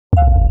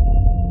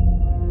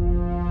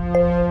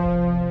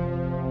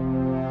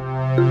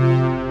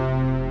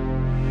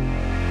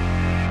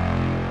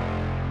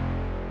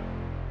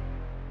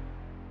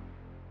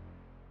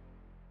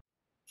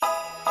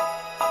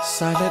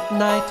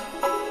night.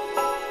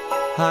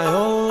 I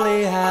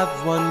only have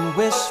one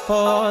wish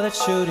for that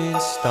shooting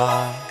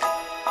star.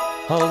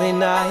 Holy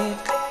night,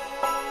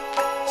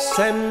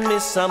 send me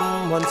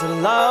someone to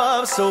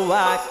love so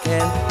I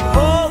can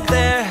hold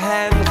their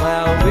hand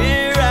while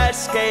we're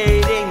ice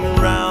skating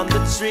around the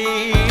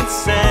trees in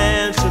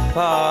Central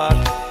Park.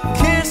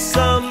 Kiss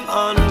them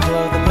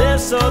under the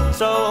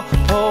mistletoe.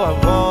 Oh,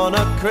 I want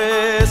a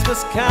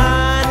Christmas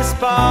kind of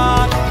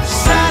spark.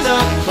 Santa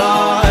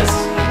Claus,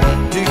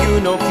 do you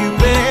know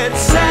Cupid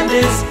sent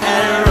his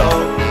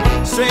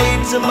arrow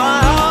straight to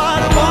my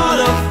heart? A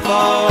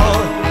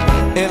waterfall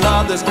in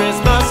love this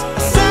Christmas.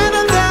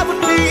 Santa, that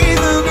would be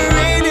the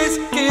greatest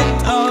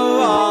gift of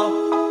all.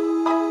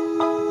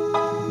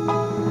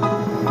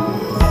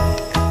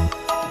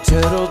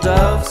 Turtle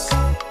doves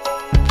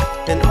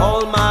and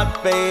all my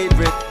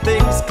favorite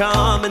things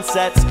come in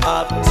sets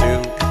up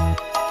too.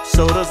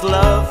 So does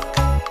love.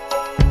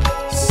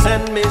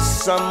 Send me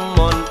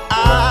someone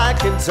I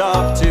can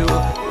talk to.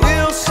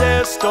 We'll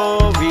share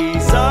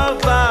stories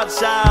of our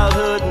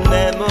childhood,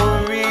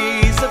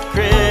 memories of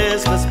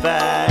Christmas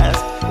past.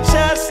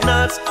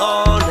 Chestnuts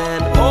on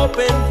an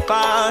open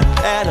fire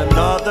and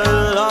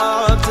another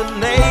log to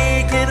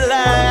make it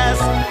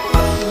last.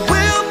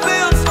 We'll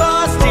build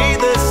Frosty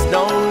the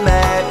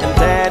Snowman and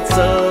dance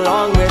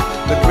along with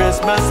the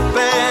Christmas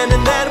band,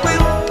 and then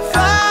we'll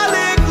fly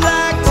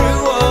like two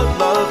old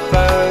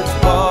lovebirds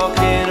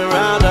walking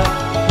around a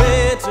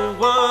winter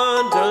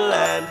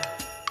wonderland.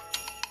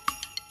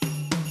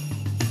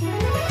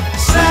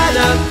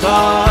 Santa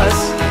Claus,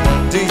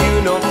 do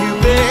you know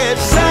Cupid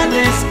sent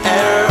his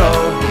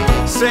arrow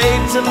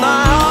straight to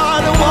my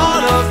heart? A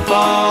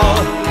waterfall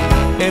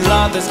in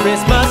love this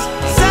Christmas.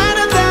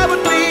 Santa, that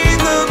would be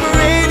the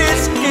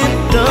greatest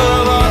gift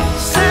of all.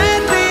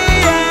 Send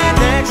me an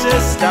extra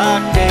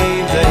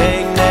stocking to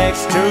hang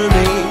next to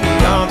me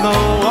on the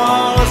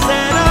wall.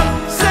 Santa,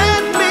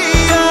 send me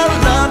a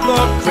lot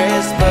for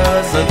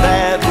Christmas, so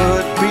that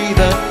would be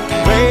the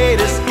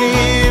greatest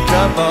gift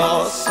of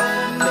all.